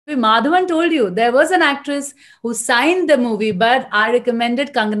Madhavan told you there was an actress who signed the movie, but I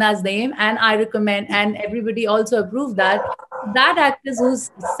recommended Kangana's name, and and everybody also approved that actress who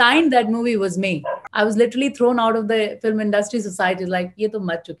signed that movie was me. I was literally thrown out of the film industry society. Like, ye to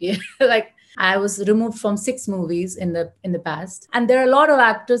mar chuki hai. Like, I was removed from 6 movies in the past, and there are a lot of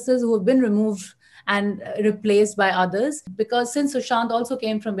actresses who have been removed and replaced by others, because since Sushant also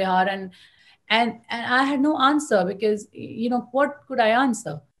came from Bihar, and I had no answer, because what could I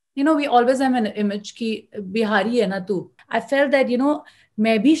answer? We always have an image ki Bihari hai na tu. I felt that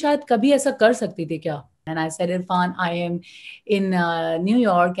मैं भी शायद कभी ऐसा कर सकती थी क्या? And I said, Irrfan, I am in New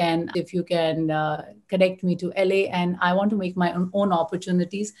York, and if you can connect me to LA, and I want to make my own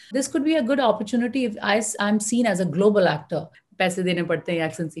opportunities. This could be a good opportunity if I'm seen as a global actor. पैसे देने पड़ते हैं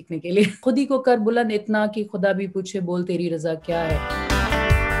action सीखने के लिए. खुद ही को कर बुलंद इतना कि खुदा भी पूछे बोल तेरी रजा क्या है.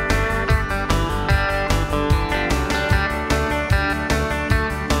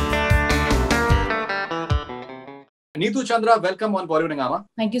 Neetu Chandra, welcome on Bollywood Hungama.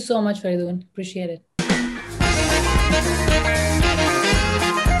 Thank you so much, Faridoon. Appreciate it.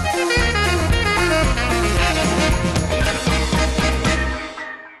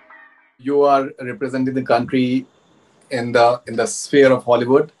 You are representing the country in the sphere of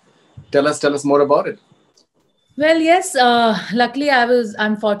Hollywood. Tell us more about it. Well, yes. Luckily,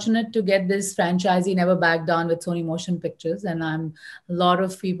 I'm fortunate to get this franchisee Never Back Down with Sony Motion Pictures, and a lot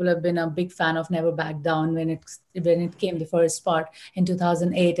of people have been a big fan of Never Back Down when it came the first part in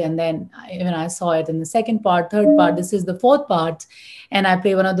 2008, and then when I saw it in the second part, third part, this is the fourth part, and I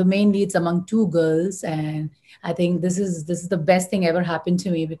play one of the main leads among 2 girls, and I think this is the best thing ever happened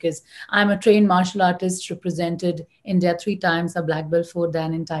to me, because I'm a trained martial artist, represented India 3 times, a black belt 4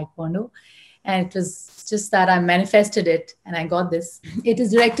 dan in Taekwondo. And it was just that I manifested it and I got this. It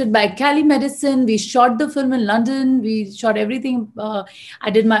is directed by Cali Medicine. We shot the film in London. We shot everything.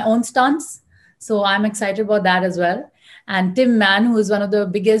 I did my own stunts. So I'm excited about that as well. And Tim Mann, who is one of the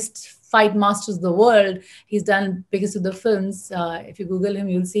biggest fight masters of the world, he's done biggest of the films. If you Google him,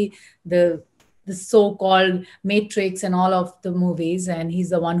 you'll see the so-called Matrix and all of the movies. And he's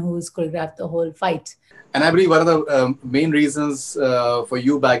the one who's choreographed the whole fight. And I believe one of the main reasons for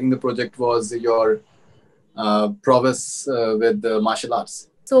you bagging the project was your prowess with martial arts.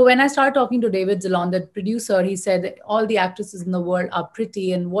 So when I started talking to David Zalon, the producer, he said that all the actresses in the world are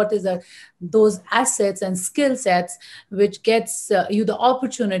pretty, and what is those assets and skill sets which gets you the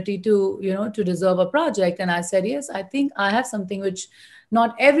opportunity to deserve a project. And I said, yes, I think I have something which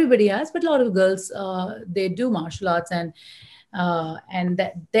not everybody has, but a lot of girls, they do martial arts. And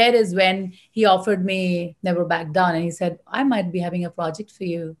there is when he offered me Never Back Down, and he said, I might be having a project for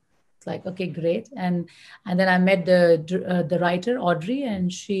you. It's like, okay, great. And then I met the writer, Audrey, and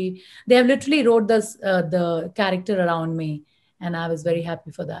they have literally wrote the character around me, and I was very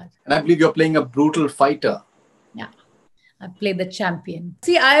happy for that. And I believe you're playing a brutal fighter. Yeah, I played the champion.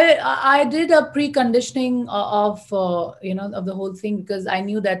 See, I did a preconditioning of the whole thing, because I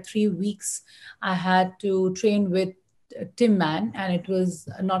knew that 3 weeks I had to train with Tim Mann, and it was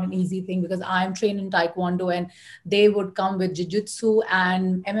not an easy thing, because I'm trained in Taekwondo, and they would come with Jiu-Jitsu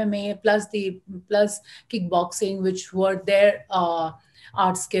and MMA plus kickboxing, which were their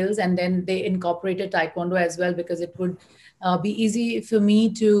art skills, and then they incorporated Taekwondo as well, because it would be easy for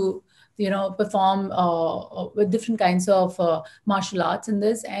me to perform with different kinds of martial arts in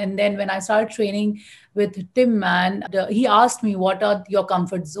this. And then when I started training with Tim Mann, he asked me, what are your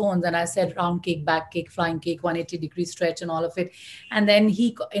comfort zones? And I said, round kick, back kick, flying kick, 180-degree stretch, and all of it. And then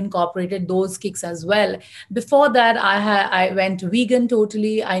he incorporated those kicks as well. Before that, I went vegan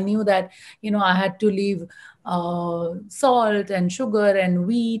totally. I knew that, I had to leave salt and sugar and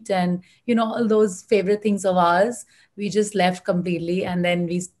wheat and, all those favorite things of ours. We just left completely. And then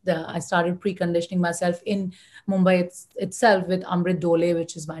I started preconditioning myself in Mumbai itself with Amrit Dole,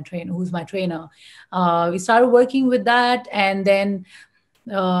 who's my trainer. We started working with that. And then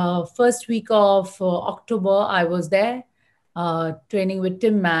first week of October, I was there training with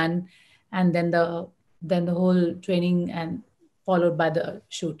Tim Mann, and then the whole training and followed by the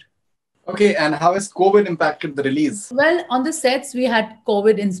shoot. Okay, and how has COVID impacted the release? Well, on the sets, we had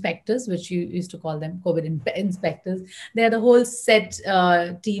COVID inspectors, which you used to call them COVID inspectors. They're the whole set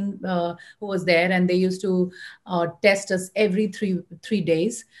team who was there, and they used to test us every three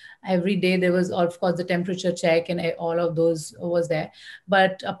days. Every day there was, of course, the temperature check, and all of those was there.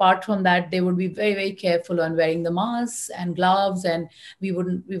 But apart from that, they would be very, very careful on wearing the masks and gloves, and we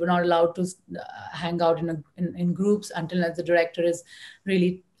were not allowed to hang out in groups until the director is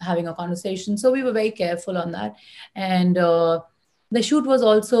really having a conversation. So we were very careful on that. And the shoot was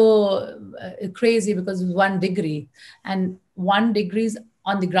also crazy because it was 1 degree, and 1 degree is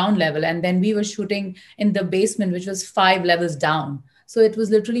on the ground level, and then we were shooting in the basement, which was 5 levels down. So it was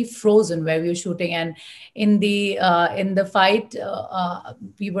literally frozen where we were shooting, and in the fight,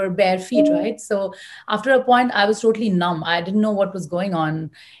 we were bare feet, right? So after a point, I was totally numb. I didn't know what was going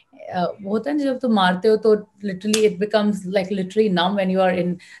on. होता है ना, जब तुम मारते हो तो literally it becomes like literally numb when you are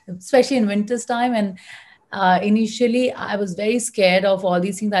in, especially in winter's time. And initially I was very scared of all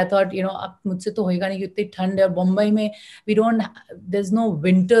these things. I thought, अब मुझसे तो होएगा नहीं, क्योंकि इतनी ठंड है, और मुंबई में we don't, there's no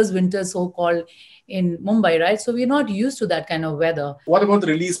winter so called in Mumbai, right? So we're not used to that kind of weather. What about the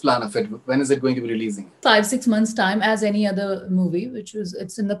release plan of it? When is it going to be releasing? 5-6 months time, as any other movie,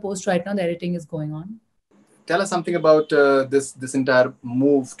 it's in the post right now. The editing is going on. Tell us something about this entire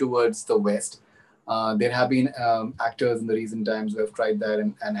move towards the West. There have been actors in the recent times who have tried that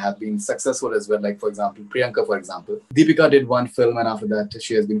and have been successful as well. Like, for example, Priyanka, for example. Deepika did one film, and after that,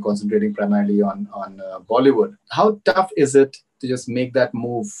 she has been concentrating primarily on Bollywood. How tough is it to just make that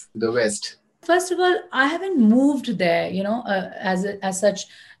move to the West? First of all, I haven't moved there, as such.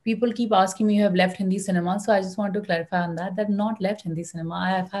 People keep asking me, you have left Hindi cinema. So I just want to clarify on that, not left Hindi cinema.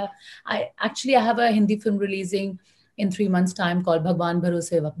 I have a Hindi film releasing in 3 months' time called Bhagwan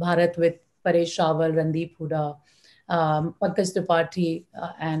Bharose Bharat, with Paresh Rawal, Randeep Hooda, Pankaj Tripathi,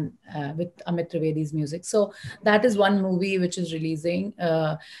 and with Amit Trivedi's music. So that is one movie which is releasing.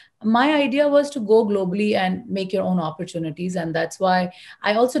 My idea was to go globally and make your own opportunities. And that's why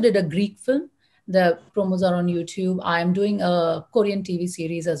I also did a Greek film. The promos are on YouTube. I'm doing a Korean TV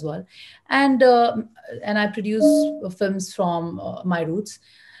series as well. And I produce films from my roots.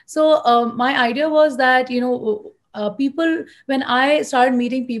 So my idea was that, people, when I started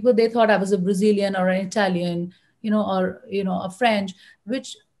meeting people, they thought I was a Brazilian or an Italian, or, a French,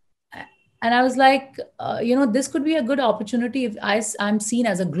 and I was like, this could be a good opportunity if I'm seen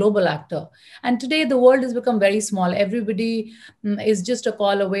as a global actor. And today the world has become very small. Everybody is just a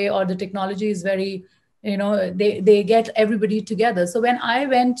call away, or the technology is very, they get everybody together. So when I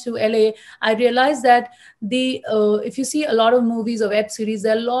went to LA, I realized that if you see a lot of movies or web series,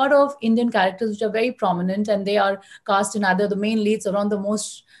 there are a lot of Indian characters which are very prominent, and they are cast in either the main leads or on the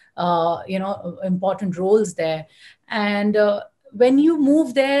most, important roles there. And when you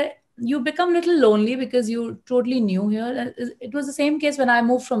move there, you become a little lonely because you're totally new here. It was the same case when I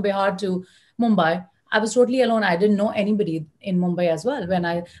moved from Bihar to Mumbai. I was totally alone. I didn't know anybody in Mumbai as well when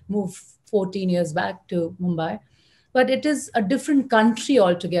I moved 14 years back to Mumbai. But it is a different country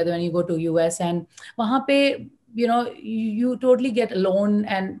altogether when you go to US, and wahan pe, you totally get alone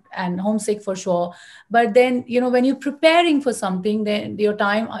and homesick for sure. But then, when you're preparing for something, then your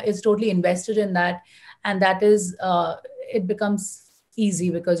time is totally invested in that. And that is, it becomes easy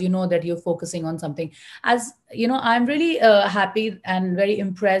because you know that you're focusing on something. As I'm really happy and very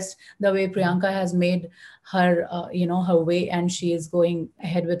impressed the way Priyanka has made her her way, and she is going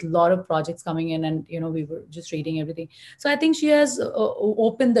ahead with a lot of projects coming in. And we were just reading everything, so I think she has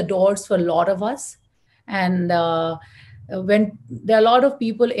opened the doors for a lot of us. And when there are a lot of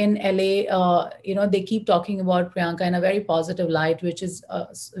people in LA, they keep talking about Priyanka in a very positive light, which is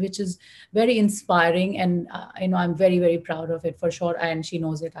very inspiring. And I'm very, very proud of it for sure. And she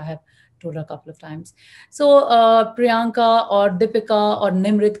knows it. I have told her a couple of times. So Priyanka or Deepika or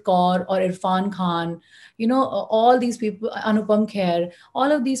Nimrit Kaur or Irrfan Khan, all these people, Anupam Kher,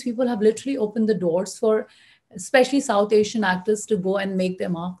 all of these people have literally opened the doors for especially South Asian actors to go and make their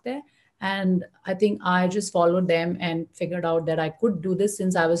mark there. And I think I just followed them and figured out that I could do this,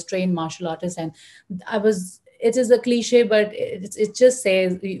 since I was trained martial artist. And it is a cliche, but it just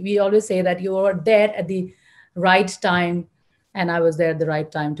says, we always say that you are there at the right time. And I was there at the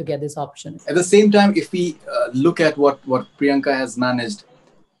right time to get this opportunity. At the same time, if we look at what Priyanka has managed,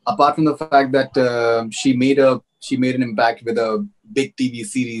 apart from the fact that she made an impact with a big TV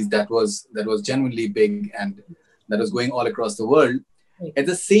series that was genuinely big and that was going all across the world. At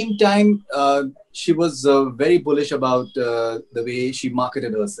the same time, she was very bullish about the way she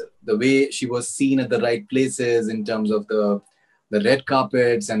marketed herself, the way she was seen at the right places in terms of the red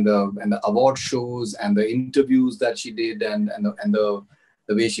carpets and the award shows and the interviews that she did, and the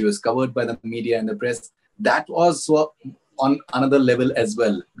way she was covered by the media and the press. That was on another level as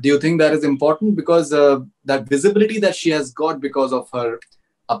well. Do you think that is important? Because that visibility that she has got because of her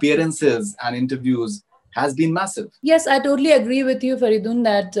appearances and interviews has been massive. Yes, I totally agree with you, Faridoon,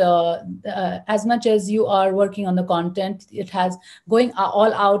 that as much as you are working on the content, it has going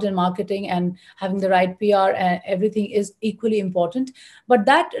all out in marketing and having the right PR and everything is equally important. But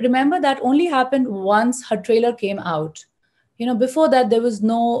remember that only happened once her trailer came out. before that, there was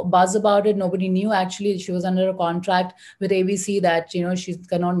no buzz about it. Nobody knew. Actually, she was under a contract with ABC that, she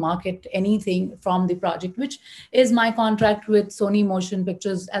cannot market anything from the project, which is my contract with Sony Motion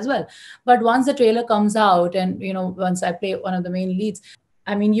Pictures as well. But once the trailer comes out, and, once I play one of the main leads,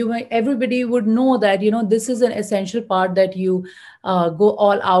 I mean, everybody would know that, this is an essential part, that you go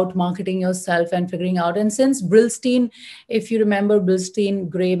all out marketing yourself and figuring out. And since Brillstein, if you remember, Brillstein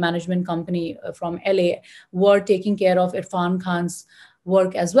Gray Management Company from LA were taking care of Irrfan Khan's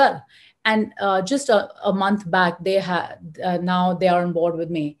work as well. And just a month back, they had now they are on board with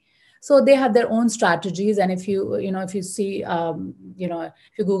me. So they have their own strategies. And if you see, if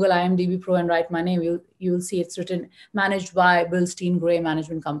you Google IMDb Pro and write my name, you'll see it's written managed by Brillstein Gray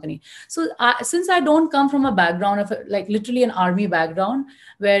Management Company. So since I don't come from a background of like literally an army background,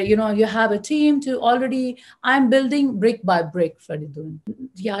 where you have a team to already, I'm building brick by brick, Faridoon.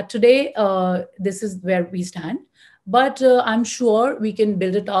 Yeah, today this is where we stand. But I'm sure we can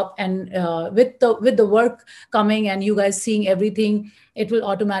build it up, and with the work coming and you guys seeing everything, it will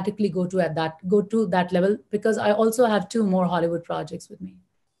automatically go to that level, because I also have 2 more Hollywood projects with me.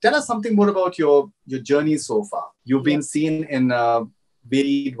 Tell us something more about your journey so far. You've been seen in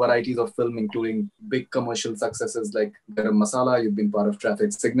varied varieties of film, including big commercial successes like Garam Masala. You've been part of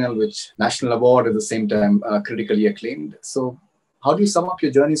Traffic Signal, which national award, at the same time critically acclaimed. So how do you sum up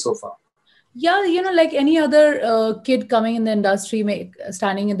your journey so far? Yeah, like any other kid coming in the industry,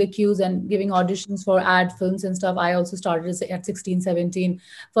 standing in the queues and giving auditions for ad films and stuff. I also started at 16, 17.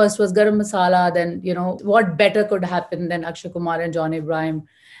 First was Garam Masala. Then, what better could happen than Akshay Kumar and John Ibrahim,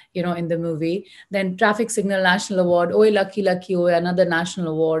 in the movie. Then Traffic Signal National Award. Oye Lucky Lucky Oye, another national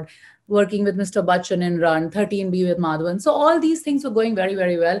award. Working with Mr. Bachchan in Run, 13B with Madhavan. So all these things were going very,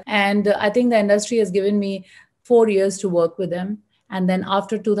 very well. And I think the industry has given me 4 years to work with them. And then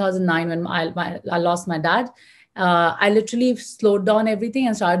after 2009, when I lost my dad, I literally slowed down everything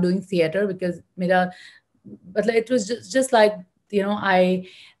and started doing theater, because but it was just like, I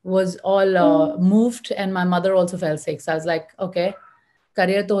was all moved, and my mother also fell sick. So I was like, okay,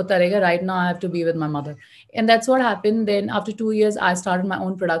 career to hota rahega. Right now I have to be with my mother. And that's what happened. Then after 2 years, I started my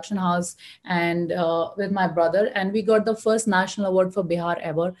own production house, and with my brother, and we got the first national award for Bihar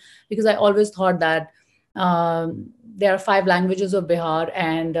ever, because I always thought that there are 5 languages of Bihar,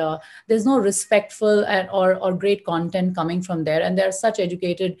 and there's no respectful or great content coming from there. And there are such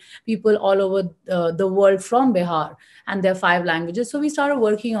educated people all over the world from Bihar, and there are 5 languages. So we started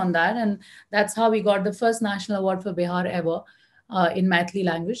working on that, and that's how we got the first national award for Bihar ever in Maithili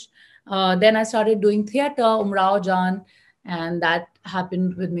language. Then I started doing theater, Umrao Jan, and that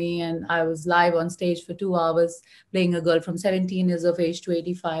happened with me. And I was live on stage for 2 hours, playing a girl from 17 years of age to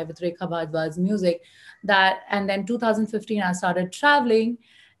 85 with Rekha Bhajwal's music. And then 2015, I started traveling,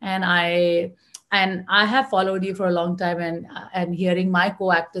 and I have followed you for a long time, and hearing my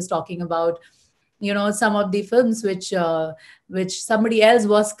co-actors talking about, some of the films which somebody else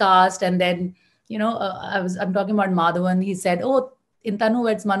was cast. And then, I'm talking about Madhavan. He said, oh, in Tanu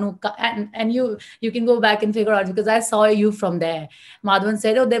Weds Manu, and you can go back and figure out, because I saw you from there. Madhavan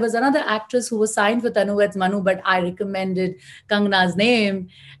said, oh, there was another actress who was signed for Tanu Weds Manu, but I recommended Kangana's name,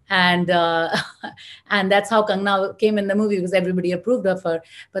 and and that's how Kangana came in the movie, because everybody approved of her.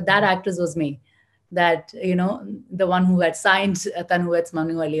 But that actress was me, that the one who had signed Tanu Weds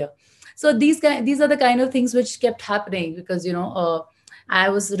Manu earlier. So these are the kind of things which kept happening, because I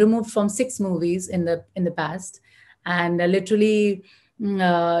was removed from 6 movies in the past. And literally,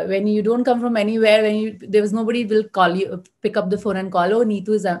 when you don't come from anywhere, there was nobody will call you, pick up the phone and call, oh, Neetu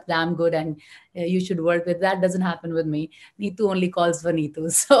is damn good and you should work with. That doesn't happen with me. Neetu only calls for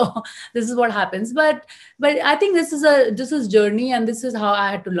Neetu. So this is what happens. But I think this is journey, and this is how I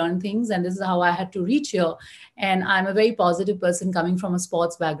had to learn things, and this is how I had to reach here. And I'm a very positive person coming from a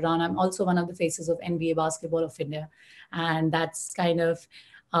sports background. I'm also one of the faces of NBA Basketball of India, and that's kind of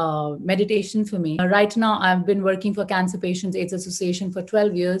meditation for me. Right now, I've been working for Cancer Patients AIDS Association for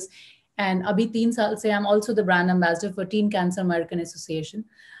 12 years. And abhi 3 साल से I'm also the brand ambassador for Teen Cancer American Association.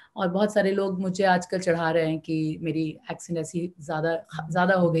 और बहुत सारे लोग मुझे आजकल चढ़ा रहे हैं कि मेरी एक्सेंट ऐसी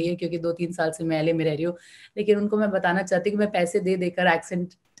ज़्यादा हो गई है, क्योंकि 2-3 साल से मैं LA में रह रही हूँ. लेकिन उनको मैं बताना चाहती हूँ कि मैं पैसे दे देकर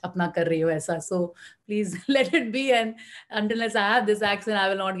एक्सेंट अपना कर रही हूँ ऐसा. So please let it be. And unless I have this accent, I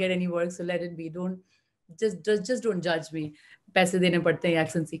will not get any work. So let it be. Don't just don't judge me. पैसे देने पड़ते हैं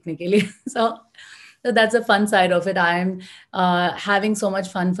एक्सेंट सीखने के लिए. So that's a fun side of it. I'm having so much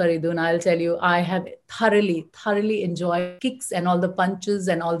fun, Faridoon. I'll tell you, I have thoroughly enjoyed kicks and all the punches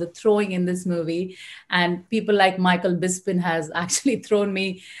and all the throwing in this movie. And people like Michael Bisping has actually thrown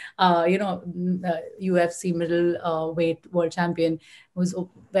me, UFC middle weight world champion, who's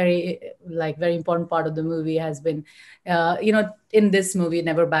very very important part of the movie, has been, in this movie,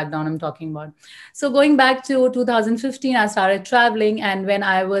 Never Back Down, I'm talking about. So going back to 2015, I started traveling, and when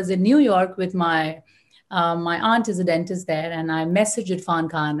I was in New York with my aunt is a dentist there, and I messaged Irrfan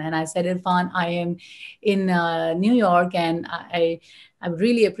Khan and I said, Irrfan, I am in New York, and I would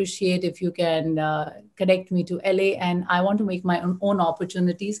really appreciate if you can connect me to LA, and I want to make my own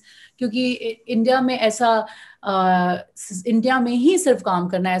opportunities. क्योंकि India में ऐसा India में ही सिर्फ काम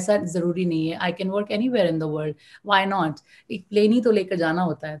करना ऐसा जरूरी नहीं है. I can work anywhere in the world. Why not? एक प्लेन ही तो लेकर जाना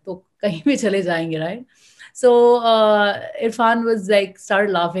होता है, तो कहीं भी चले जाएंगे, right? So Irrfan was like,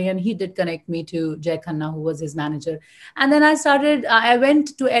 started laughing, and he did connect me to Jai Khanna, who was his manager. And then I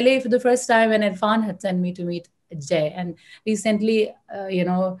went to LA for the first time, and Irrfan had sent me to meet Jai. And recently,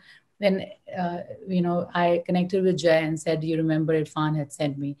 when I connected with Jai and said, you remember Irrfan had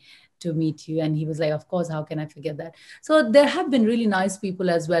sent me to meet you? And he was like, of course, how can I forget that? So there have been really nice people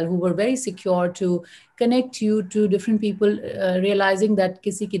as well who were very secure to connect you to different people, realizing that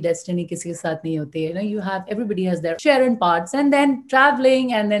kisi ki destiny kisi ke saath nahi hoti. Everybody has their share and parts, and then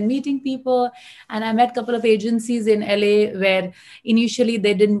traveling and then meeting people. And I met a couple of agencies in LA where initially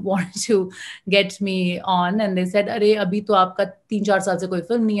they didn't want to get me on, and they said, "Arey, abhi to aapka 3-4 saal se koi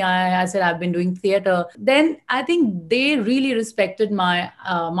film nahi aaya hai." I said, "I've been doing theater." Then I think they really respected my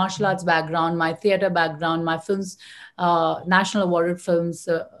martial arts background, my theater background, my films, national awarded films.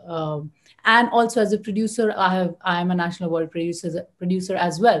 And also as a producer, I am a national award producer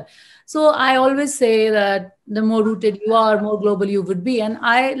as well. So I always say that the more rooted you are, more global you would be. And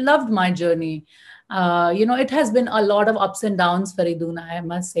I loved my journey. It has been a lot of ups and downs, Faridoon, I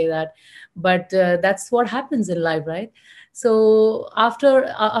must say that. But that's what happens in life, right? So after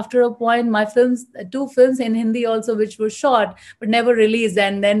a point, my films, 2 films in Hindi also, which were shot but never released,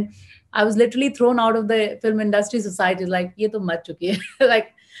 and then I was literally thrown out of the film industry society. Like, ye to mat chuki hai.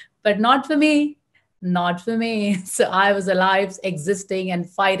 Like, but not for me, not for me. So I was alive, existing and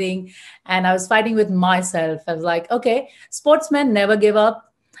fighting, and I was fighting with myself. I was like, okay, sportsmen never give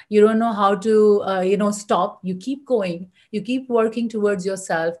up. You don't know how to, stop. You keep going. You keep working towards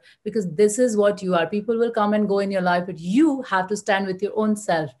yourself, because this is what you are. People will come and go in your life, but you have to stand with your own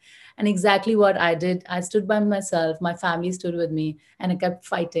self. And exactly what I did. I stood by myself. My family stood with me, and I kept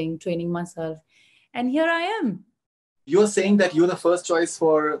fighting, training myself. And here I am. You're saying that you're the first choice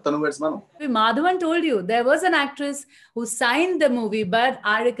for Tanu Weds Manu. Madhavan told you there was an actress who signed the movie, but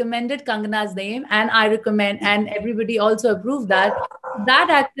I recommended Kangana's name, and and everybody also approved that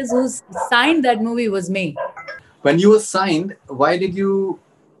actress who signed that movie was me. When you were signed, why did you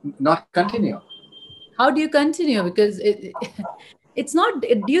not continue? How do you continue? Because it's not.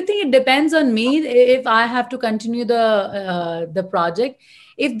 Do you think it depends on me if I have to continue the project?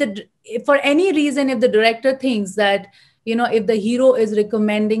 If for any reason, if the director thinks that, if the hero is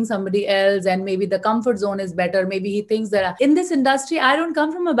recommending somebody else and maybe the comfort zone is better, maybe he thinks that in this industry, I don't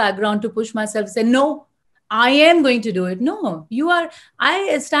come from a background to push myself, say, no, I am going to do it. No,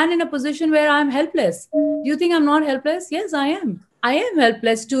 I stand in a position where I'm helpless. Do you think I'm not helpless? Yes, I am. I am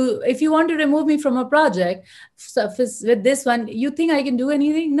helpless too. If you want to remove me from a project with this one, you think I can do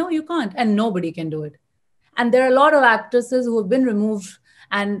anything? No, you can't. And nobody can do it. And there are a lot of actresses who have been removed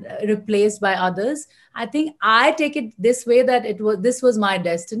and replaced by others. I think I take it this way, that this was my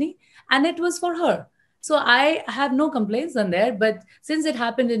destiny, and it was for her. So I have no complaints on there. But since it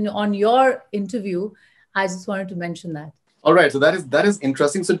happened on your interview, I just wanted to mention that. All right. So that is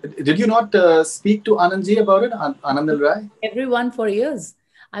interesting. So did you not speak to Anandji about it, Anand Rai? Everyone for years.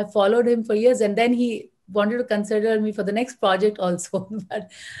 I followed him for years, and then he wanted to consider me for the next project also. But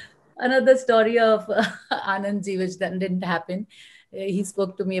another story of Anandji, which then didn't happen. He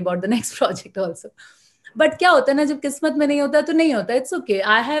spoke to me about the next project also. But क्या होता है ना, जब किस्मत में नहीं होता तो नहीं होता. It's okay.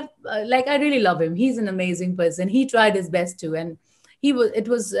 I really love him. He's an amazing person. He tried his best too, and it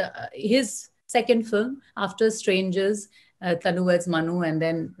was his second film after Strangers, Tanu Weds Manu, and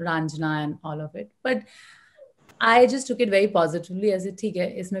then Ranjana and all of it. But I just took it very positively as ठीक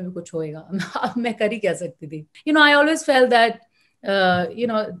है, इसमें भी कुछ होएगा. मैं कर ही क्या सकती थी. I always felt that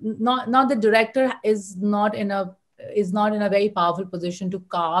not the director is not in a very powerful position to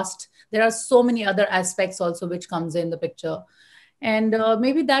cast. There are so many other aspects also which comes in the picture. And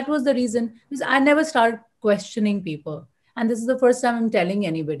maybe that was the reason, because I never started questioning people. And this is the first time I'm telling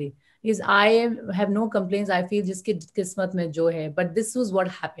anybody, is I have no complaints. I feel jiski kismat mein jo hai, but this was what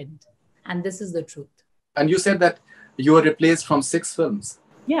happened. And this is the truth. And you said that you were replaced from 6 films.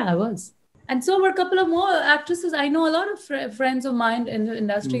 Yeah, I was. And so were a couple of more actresses. I know a lot of friends of mine in the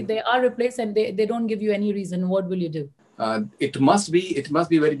industry. They are replaced, and they don't give you any reason. What will you do? It must be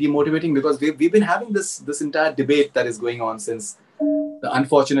very demotivating, because we've been having this entire debate that is going on since the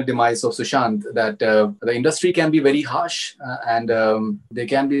unfortunate demise of Sushant, that the industry can be very harsh, and there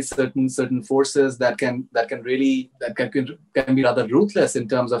can be certain forces that can be rather ruthless in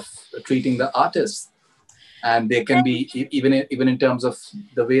terms of treating the artists, and they can be even in terms of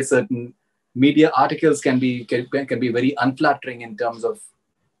the way certain media articles can be very unflattering, in terms of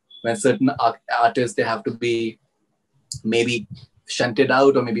when certain artists, they have to be maybe shunted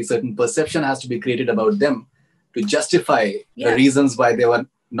out, or maybe certain perception has to be created about them to justify the reasons why they were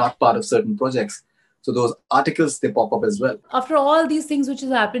not part of certain projects. So those articles, they pop up as well. After all these things which has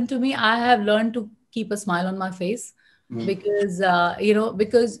happened to me, I have learned to keep a smile on my face, because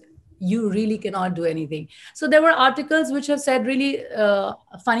because you really cannot do anything. So there were articles which have said really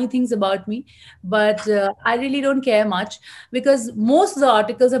funny things about me, but I really don't care much, because most of the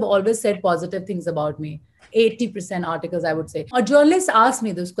articles have always said positive things about me. 80% articles, I would say. A journalist asked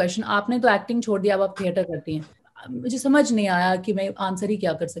me this question, आपने तो acting छोड़ दिया, अब आप theatre करती हैं. मुझे समझ नहीं आया कि मैं आंसर ही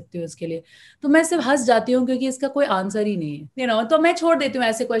क्या कर सकती हूँ इसके लिए. तो मैं सिर्फ हंस जाती हूँ, क्योंकि इसका कोई आंसर ही नहीं है. तो मैं छोड़ देती हूँ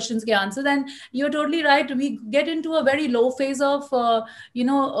ऐसे क्वेश्चंस के answer. And you are totally right, we get into a very low phase of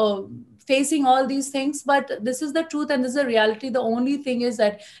facing all these things, but this is the truth and this is the reality. The only thing is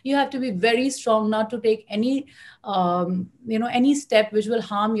that you have to be very strong not to take any step which will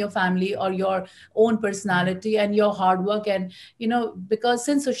harm your family or your own personality and your hard work. And because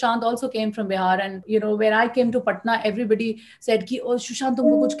since Sushant also came from Bihar, and when I came to Patna, everybody said कि ओ सुशांत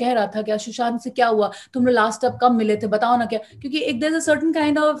तुमको कुछ कह रहा था क्या, सुशांत से क्या हुआ, तुम लोग लास्ट तब कब मिले थे, बताओ ना क्या. क्योंकि एक there's a certain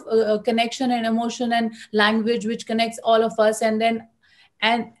kind of connection and emotion and language which connects all of us. And then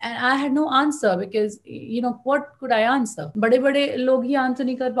and I had no answer, because what could I answer? बड़े बड़े लोग ही आंसर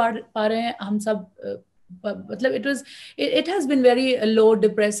नहीं कर पा रहे हैं, हम सब मतलब it has been very low,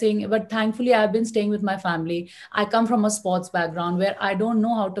 depressing, but thankfully I've been staying with my family. I come from a sports background where I don't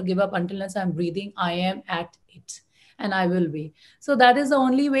know how to give up until unless I'm breathing. I am at it, and I will be. So that is the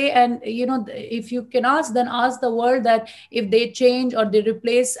only way. And if you can ask, then ask the world that if they change or they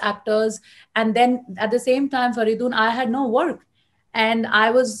replace actors. And then at the same time, Faridoon, I had no work, and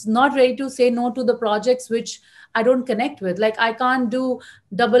I was not ready to say no to the projects which I don't connect with. Like, I can't do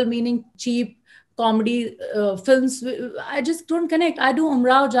double meaning cheap comedy films. I just don't connect. I do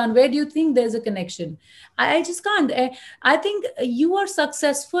Umrao Jan. Where do you think there's a connection? I just can't. I think you are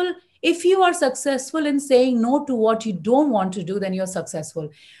successful. If you are successful in saying no to what you don't want to do, then you're successful.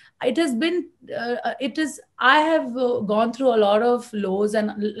 It has been I have gone through a lot of lows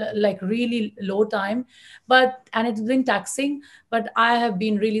and like really low time, and it's been taxing, but I have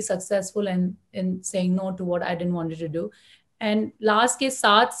been really successful in saying no to what I didn't want to do. And last के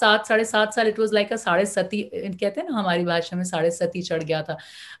 7 साढ़े 7 साल, it was like a साढ़े सती, कहते हैं ना हमारी भाषा में, साढ़े सती चढ़ गया था.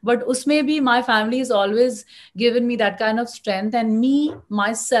 But उसमें भी my family has always given me that kind of strength. And me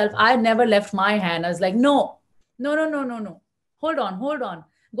myself, I never left my hand. I was like, no, hold on,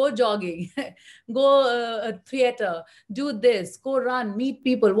 go jogging, go theater, do this, go run, meet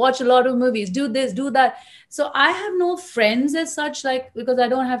people, watch a lot of movies, do this, do that. So I have no friends as such, like, because I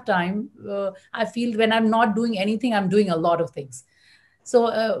don't have time. I feel when I'm not doing anything, I'm doing a lot of things.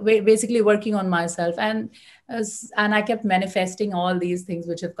 So basically working on myself, and I kept manifesting all these things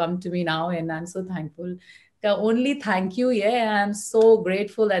which have come to me now, and I'm so thankful. The only thank you, yeah, I'm so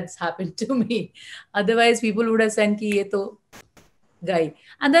grateful that's happened to me. Otherwise, people would have said ki ye to guy.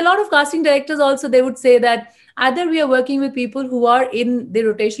 And there are a lot of casting directors also, they would say that either we are working with people who are in the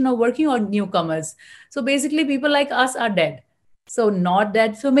rotation of working, or newcomers. So basically people like us are dead. So not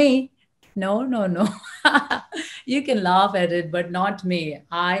dead for me. No. You can laugh at it, but not me.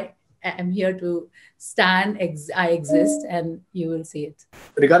 I am here to stand. I exist, and you will see it.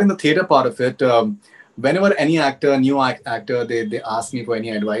 Regarding the theater part of it, whenever any actor, new actor, they ask me for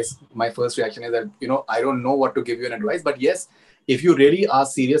any advice, my first reaction is that, I don't know what to give you an advice. But yes, if you really are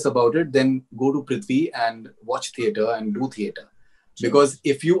serious about it, then go to Prithvi and watch theater and do theater. Because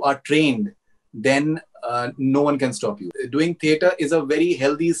if you are trained, then no one can stop you. Doing theater is a very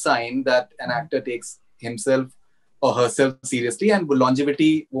healthy sign that an actor takes himself or herself seriously, and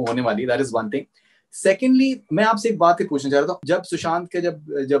longevity wo hone wali. That is one thing. Secondly, मैं आपसे एक बात पूछना चाह रहा था. जब सुशांत के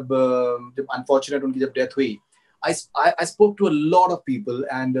जब unfortunate उनकी जब death हुई, I spoke to a lot of people,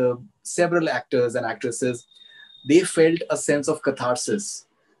 and several actors and actresses. They felt a sense of catharsis.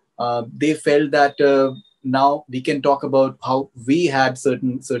 They felt that now we can talk about how we had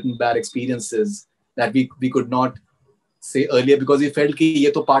certain bad experiences that we could not say earlier, because we felt कि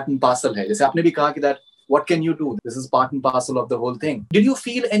ये तो part and parcel है. जैसे आपने भी कहा कि that what can you do? This is part and parcel of the whole thing. Did you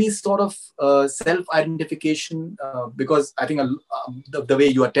feel any sort of self-identification? Because I think the way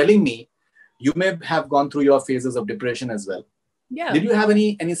you are telling me, you may have gone through your phases of depression as well. Yeah. Did you have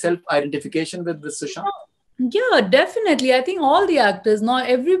any self-identification with Sushant? Yeah, definitely. I think all the actors, not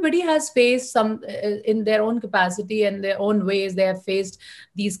everybody has faced some in their own capacity and their own ways. They have faced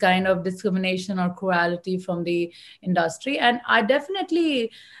these kind of discrimination or cruelty from the industry, and I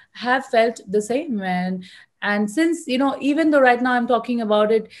definitely have felt the same. And since even though right now I'm talking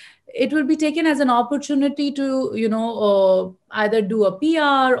about it, it will be taken as an opportunity to either do a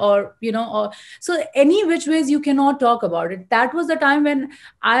PR or or so any which ways you cannot talk about it. That was the time when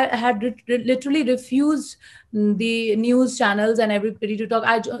I had literally refused the news channels and everybody to talk.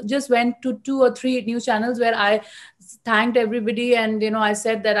 I just went to 2 or 3 news channels where I thanked everybody, and I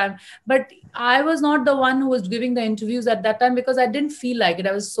said that but I was not the one who was giving the interviews at that time because I didn't feel like it.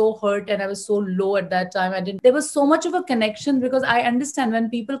 I was so hurt and I was so low at that time. There was so much of a connection because I understand when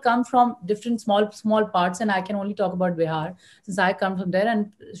people come from different small parts, and I can only talk about Bihar since I come from there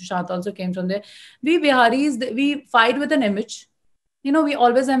and Sushant also came from there. We Biharis, we fight with an image. We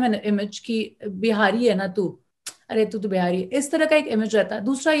always have an image कि बिहारी है ना तू, अरे तू तो बिहारी है, इस तरह का एक इमेज रहता है.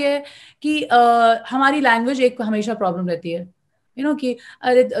 दूसरा ये है कि हमारी लैंग्वेज एक हमेशा प्रॉब्लम रहती है कि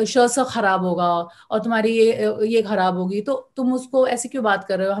अरे शर्ट खराब होगा और तुम्हारी ये खराब होगी, तो तुम उसको ऐसे क्यों बात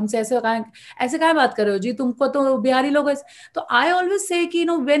कर रहे हो, हमसे ऐसे कहाँ बात कर रहे हो जी, तुमको तो बिहारी लोग तो आई ऑलवेज से कि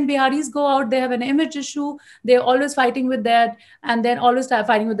when Bihari's go out they have an image issue, they are always fighting with that and then always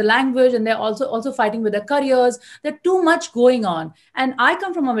fighting with the language, and they're also fighting with their careers. There's too much going on, and I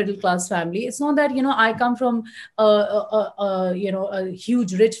come from a middle class family. It's not that I come from a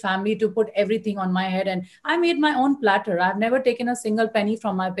huge rich family to put everything on my head, and I made my own platter. I've never taken a single penny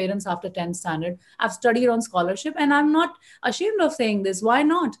from my parents after 10th standard. I've studied on scholarship, and I'm not ashamed of saying this. Why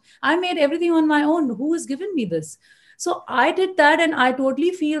not? I made everything on my own. Who has given me this? So I did that, and I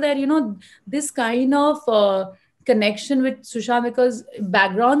totally feel that this kind of connection with Sushant, because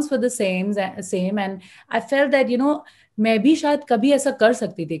backgrounds were the same, and I felt that मैं भी शायद कभी ऐसा कर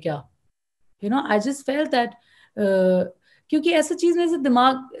सकती थी क्या. I just felt that क्योंकि ऐसा चीज में से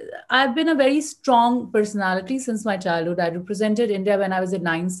दिमाग, I've been a very strong personality since my childhood. I represented India when I was in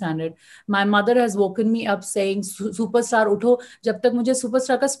 9th standard. My mother has woken me up saying superstar उठो, जब तक मुझे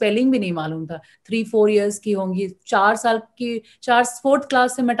superstar का spelling भी नहीं मालूम था. 3-4 years की होंगी, 4 साल की 4th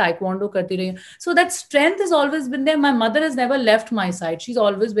class से मैं taekwondo करती रही हूँ. So that strength has always been there. My mother has never left my side. She's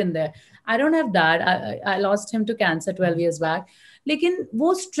always been there. I don't have dad. I lost him to cancer 12 years back. लेकिन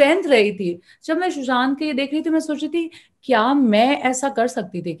वो strength रही थी. जब मैं सुशांत के ये देख रही थी, मैं सोच रही थी क्या मैं ऐसा कर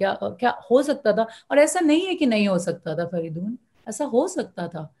सकती थी, क्या हो सकता था. और ऐसा नहीं है कि नहीं हो सकता था फरीदून, ऐसा हो सकता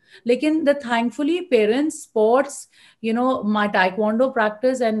था. लेकिन the thankfully parents, sports, my taekwondo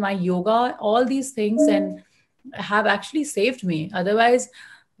practice and my yoga, all these things and have actually saved me. Otherwise,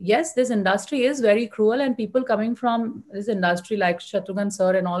 yes, this industry is very cruel, and people coming from this industry like Shatrughan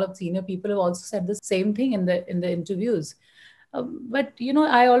sir and all of senior people have also said the same thing in the interviews. But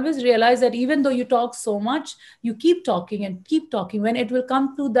I always realize that even though you talk so much, you keep talking and keep talking. When it will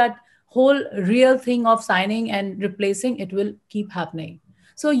come to that whole real thing of signing and replacing, it will keep happening.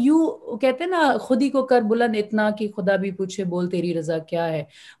 So you कहते हैं ना, खुद ही को कर बुलंद इतना कि खुदा भी पूछे बोल तेरी रजा क्या है,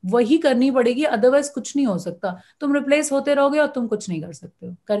 वही करनी पड़ेगी. अदरवाइज कुछ नहीं हो सकता. तुम रिप्लेस होते रहोगे और तुम कुछ नहीं कर सकते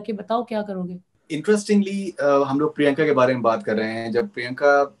हो. करके बताओ क्या करोगे. इंटरेस्टिंगली हम लोग प्रियंका के बारे में बात कर रहे हैं. जब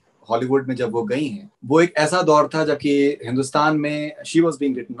प्रियंका हॉलीवुड में जब वो गई हैं, वो एक ऐसा दौर था जबकि हिंदुस्तान में she was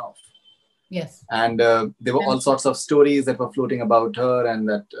being written of. Yes. And there were all sorts of stories that were floating about her, and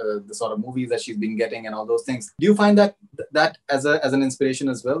that the sort of movies that she's been getting and all those things. Do you find that as an inspiration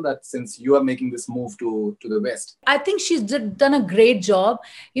as well, that since you are making this move to the West? I think she's done a great job.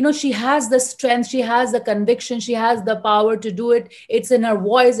 She has the strength, she has the conviction, she has the power to do it. It's in her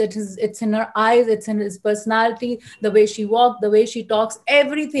voice, it's in her eyes, it's in his personality, the way she walks, the way she talks,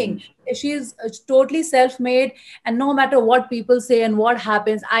 everything. She's totally self-made, and no matter what people say and what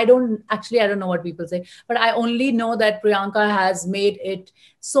happens, I don't know what people say, but I only know that Priyanka has made it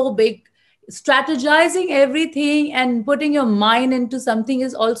so big. Strategizing everything and putting your mind into something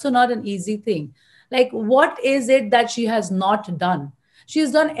is also not an easy thing. Like, what is it that she has not done?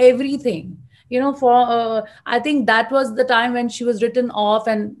 She's done everything. I think that was the time when she was written off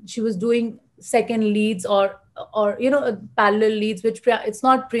and she was doing second leads or parallel leads, which it's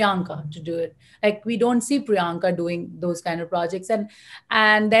not Priyanka to do it. Like, we don't see Priyanka doing those kind of projects.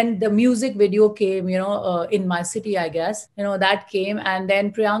 And then the music video came, in my city, I guess, that came. And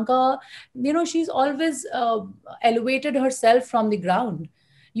then Priyanka, she's always elevated herself from the ground.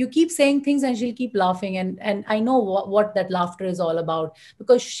 You keep saying things and she'll keep laughing. And I know what that laughter is all about,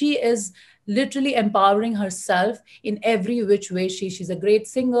 because she is literally empowering herself in every which way. She's a great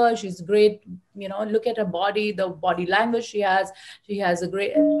singer. She's great. Look at her body, the body language she has. She has a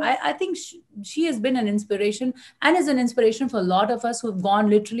great. I think she has been an inspiration, and is an inspiration for a lot of us who have gone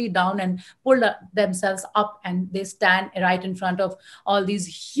literally down and pulled themselves up, and they stand right in front of all these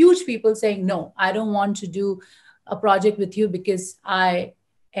huge people saying, no, I don't want to do a project with you because I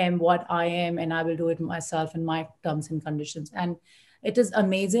am what I am, and I will do it myself in my terms and conditions. And it is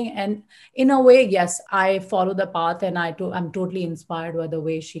amazing. And in a way, yes, I follow the path, and I'm totally inspired by the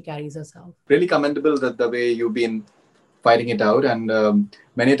way she carries herself. Really commendable that the way you've been fighting it out. And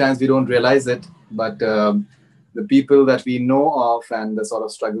many times we don't realize it, but the people that we know of and the sort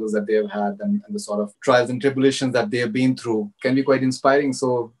of struggles that they have had, and the sort of trials and tribulations that they have been through can be quite inspiring.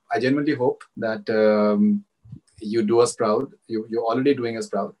 So I genuinely hope that you do us proud. You're already doing us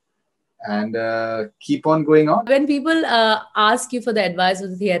proud. And keep on going on. When people ask you for the advice of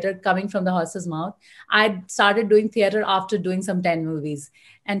the theater coming from the horse's mouth, I started doing theater after doing some 10 movies.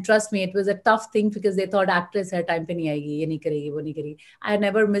 And trust me, it was a tough thing, because they thought actress hai time pe nahi aayegi, ye nahi karegi, wo nahi karegi. I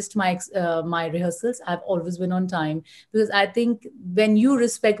never missed my rehearsals. I've always been on time, because I think when you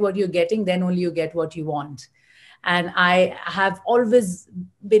respect what you're getting, then only you get what you want. And I have always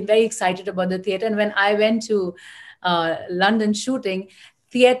been very excited about the theater. And when I went to London shooting,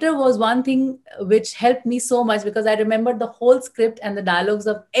 theater was one thing which helped me so much, because I remembered the whole script and the dialogues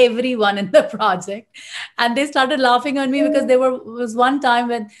of everyone in the project. And they started laughing at me, because there was one time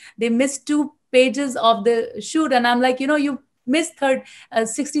when they missed 2 pages of the shoot. And I'm like, you missed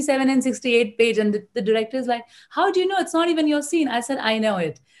 67 and 68 page. And the director is like, how do you know? It's not even your scene. I said, I know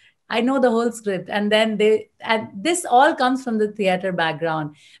it. I know the whole script. And then and this all comes from the theater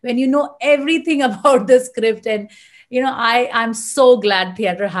background, when you know everything about the script. And I'm so glad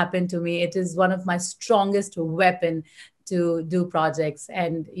theater happened to me. It is one of my strongest weapon to do projects.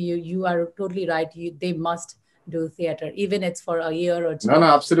 And you are totally right. They must do theater, even it's for a year or two. No,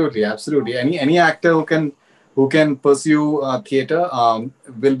 absolutely. Any actor who can pursue theater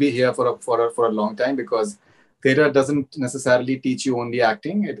will be here for a long time, because theater doesn't necessarily teach you only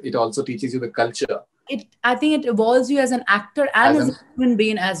acting. It also teaches you the culture. I think it evolves you as an actor and as a human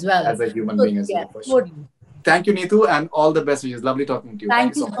being as well. As a human being as well, for sure. Totally. Thank you, Neetu, and all the best wishes. Lovely talking to you.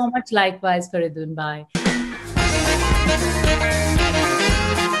 Thank you so much. Likewise, Faridoon. Bye.